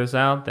want to put this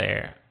out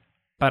there.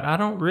 But I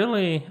don't.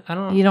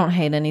 You don't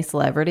hate any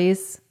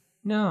celebrities?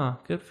 No,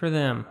 good for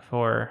them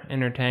for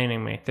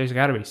entertaining me. There's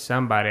got to be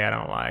somebody I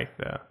don't like,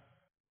 though.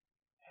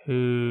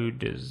 Who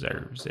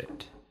deserves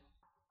it?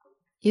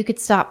 You could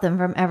stop them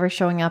from ever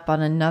showing up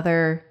on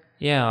another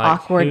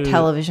awkward who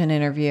television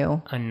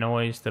interview.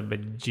 Annoys the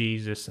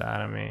bejesus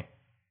out of me.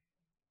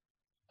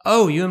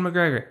 Oh, Ewan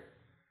McGregor.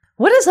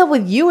 What is up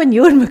with you and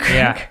Ewan McGregor?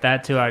 Yeah,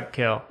 that's who I'd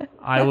kill.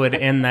 I would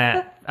end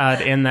that.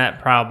 I'd end that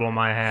problem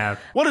I have.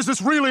 What is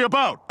this really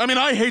about? I mean,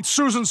 I hate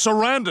Susan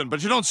Sarandon,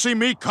 but you don't see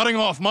me cutting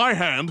off my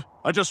hand.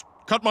 I just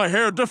cut my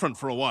hair different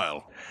for a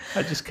while.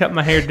 I just cut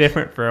my hair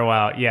different for a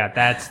while. Yeah,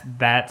 that's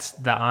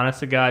the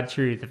honest to God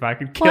truth. If I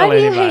could kill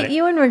anybody. Why do you hate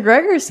Ewan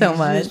McGregor so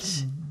much?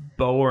 Just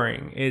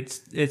boring.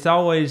 It's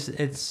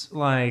always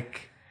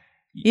like.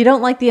 You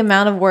don't like the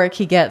amount of work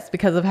he gets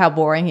because of how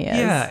boring he is.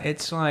 Yeah,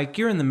 it's like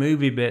you're in the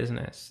movie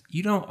business.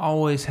 You don't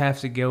always have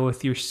to go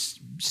with your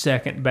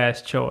second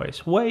best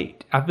choice.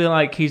 Wait, I feel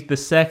like he's the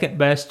second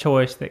best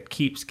choice that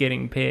keeps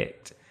getting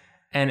picked.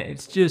 And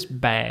it's just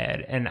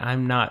bad, and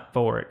I'm not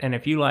for it. And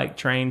if you like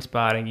Train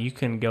Spotting, you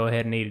can go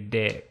ahead and eat a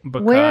dick.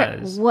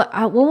 Because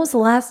when was the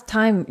last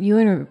time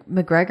Ewan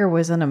McGregor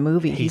was in a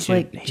movie? He's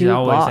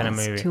always in a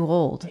movie. Too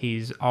old.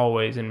 He's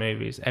always in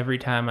movies. Every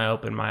time I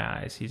open my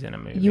eyes, he's in a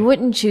movie. You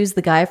wouldn't choose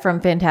the guy from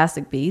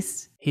Fantastic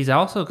Beasts? He's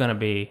also going to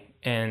be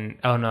in...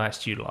 Oh, no,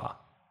 that's Jude Law.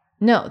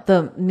 No,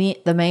 the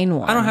main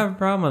one. I don't have a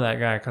problem with that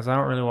guy because I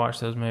don't really watch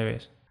those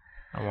movies.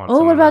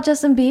 What about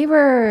Justin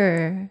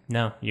Bieber?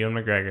 No, Ewan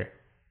McGregor.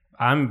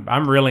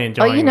 I'm really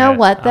enjoying. Oh, you know this.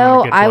 what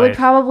though? I would place.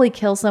 probably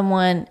kill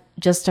someone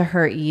just to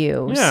hurt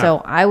you. Yeah.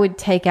 So I would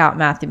take out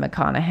Matthew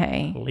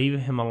McConaughey. Leave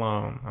him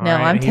alone. No,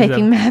 right? I'm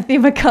taking Matthew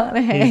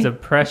McConaughey. He's a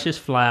precious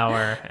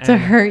flower to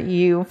hurt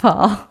you,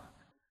 Paul.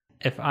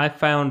 If I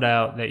found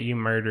out that you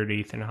murdered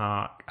Ethan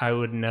Hawke, I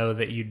would know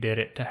that you did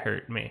it to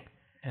hurt me.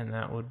 And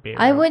that would be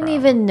I wouldn't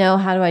even know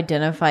how to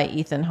identify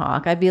Ethan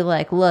Hawke. I'd be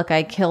like, look,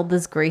 I killed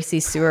this Gracie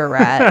sewer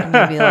rat. And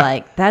you'd be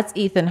like, that's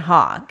Ethan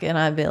Hawke. And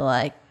I'd be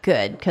like,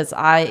 good, because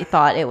I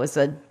thought it was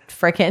a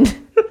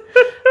freaking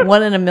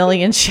 1 in a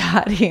million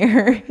shot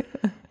here.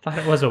 Thought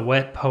it was a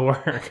wet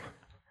pour.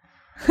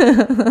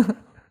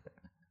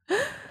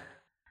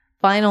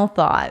 Final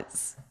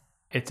thoughts.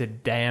 It's a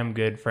damn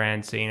good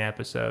Francine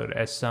episode.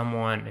 As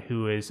someone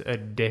who is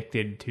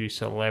addicted to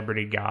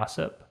celebrity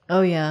gossip,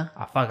 Oh, yeah.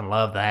 I fucking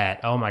love that.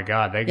 Oh my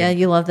God. Yeah,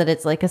 you love that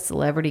it's like a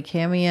celebrity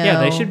cameo. Yeah,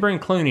 they should bring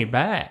Clooney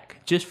back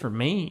just for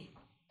me.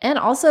 And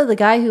also the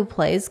guy who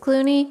plays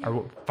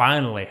Clooney.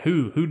 Finally,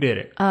 who did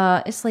it?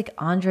 It's like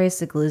Andre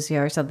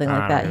Siglizia or something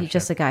like that. He's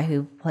just a guy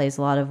who plays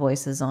a lot of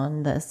voices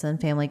on this and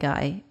Family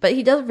Guy. But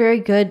he does a very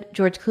good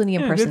George Clooney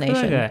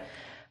impersonation.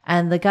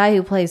 And the guy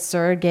who plays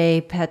Sergei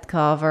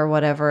Petkov or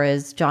whatever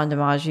is John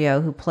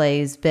DiMaggio, who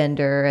plays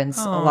Bender and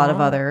a lot of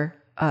other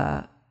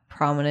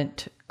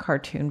prominent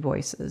cartoon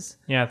voices.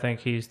 Yeah, I think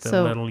he's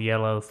the little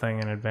yellow thing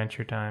in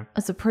Adventure Time.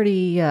 It's a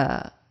pretty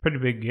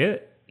big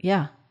get.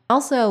 Yeah.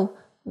 Also,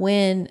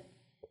 when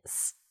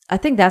I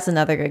think that's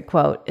another good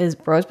quote is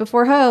bros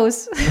before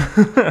hoes.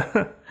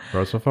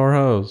 Bros before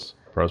hoes.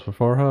 Bros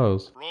before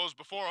hoes. Bros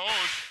before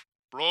hoes.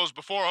 Bros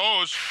before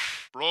hoes.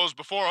 Bros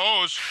before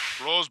hoes.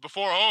 Bros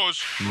before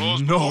hoes. Bros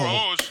before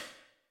hoes.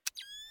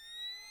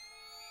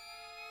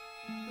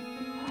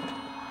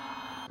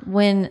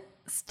 When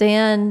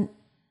Stan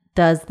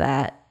does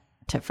that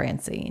to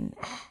Francine,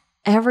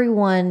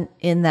 everyone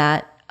in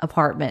that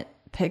apartment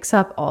picks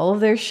up all of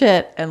their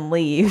shit and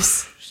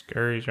leaves.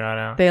 Scurries right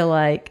out. They're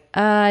like,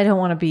 I don't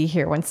want to be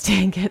here when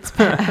Stan gets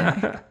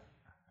back.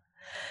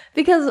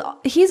 Because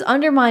he's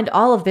undermined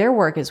all of their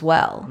work as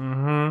well.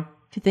 Mm-hmm.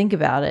 If you think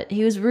about it,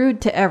 he was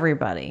rude to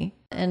everybody.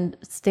 And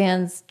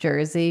Stan's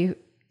jersey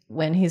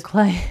when he's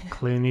playing.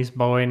 Clooney's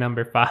boy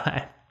number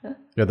 5.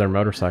 Yeah, their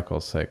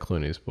motorcycles say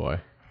Clooney's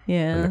boy.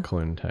 Yeah. And the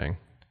Cloontang.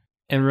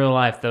 In real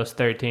life, those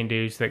 13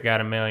 dudes that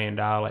got $1 million,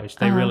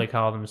 they really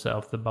call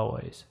themselves the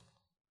boys.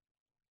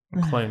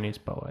 Clooney's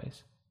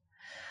boys.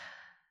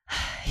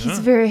 He's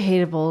very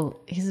hateable.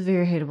 He's a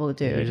very hateable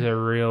dude. He's a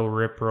real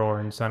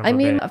rip-roaring son of a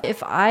bitch.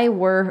 If I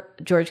were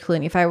George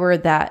Clooney, if I were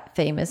that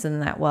famous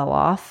and that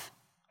well-off,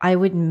 I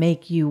would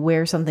make you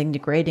wear something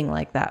degrading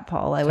like that,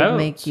 Paul. I would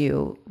make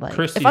you like.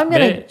 Christy's if I'm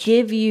going to bitch.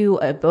 give you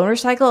a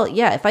motorcycle,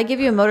 if I give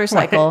you a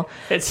motorcycle,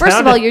 Wait, first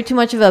of all, you're too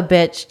much of a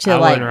bitch to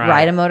like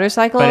ride a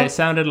motorcycle. But it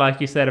sounded like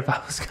you said if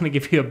I was going to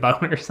give you a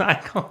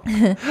motorcycle.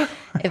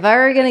 If I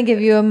were going to give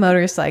you a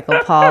motorcycle,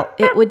 Paul,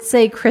 it would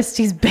say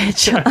Christy's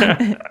bitch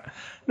on it.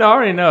 No, I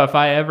already know if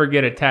I ever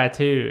get a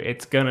tattoo,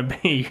 it's going to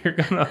be, you're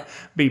going to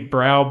be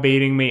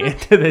browbeating me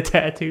into the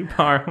tattoo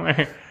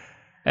parlor.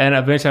 And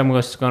eventually I'm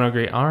just going to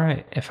agree, all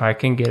right, if I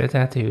can get a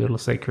tattoo, it'll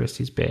say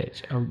Christy's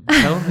bitch. Oh,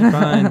 totally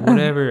fine,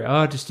 whatever.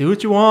 Oh, just do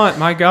what you want,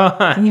 my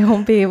God. You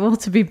won't be able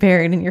to be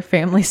buried in your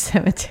family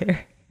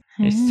cemetery.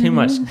 There's too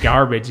much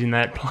garbage in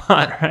that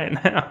plot right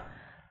now.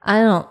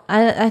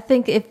 I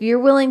think if you're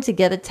willing to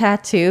get a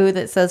tattoo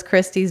that says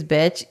Christy's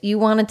bitch, you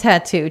want a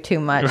tattoo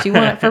too much. You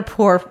want it for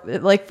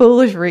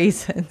foolish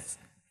reasons.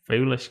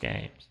 Foolish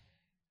games.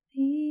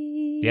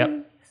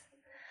 Yep.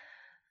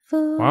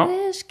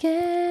 Foolish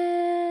games.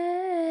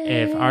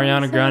 If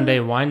Ariana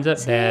Grande winds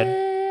up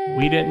dead,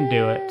 we didn't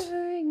do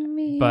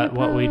it. But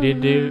what we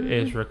did do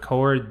is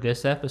record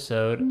this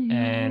episode.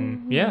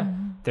 And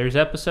there's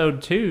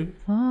episode 2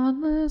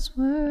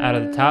 out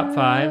of the top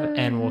 5.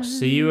 And we'll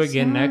see you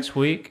again next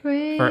week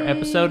for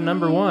episode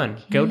number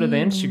 1. Go to the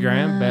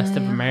Instagram, Best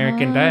of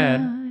American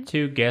Dad,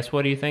 to guess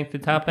what do you think the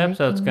top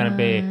episode's going to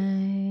be.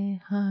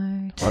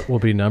 What will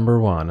be number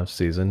 1 of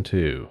season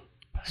 2?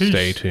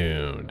 Stay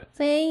tuned.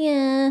 See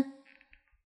ya.